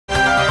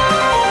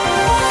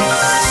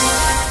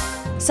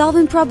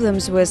Solving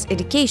problems with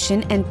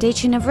education and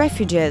teaching of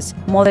refugees.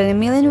 More than 1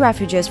 million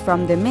refugees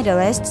from the Middle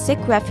East seek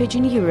refuge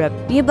in Europe.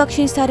 New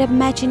blockchain startup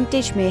Match and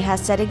Teach Me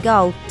has set a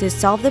goal to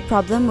solve the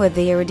problem with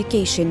their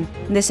education.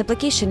 This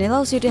application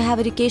allows you to have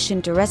education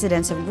to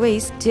residents of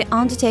Greece to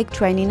undertake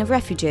training of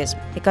refugees.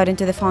 According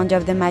to the founder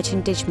of the Match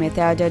and Teach Me,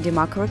 Theodor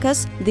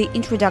Dimakarakos, the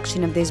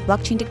introduction of this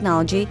blockchain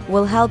technology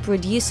will help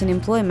reduce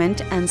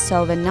unemployment and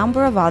solve a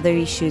number of other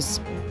issues.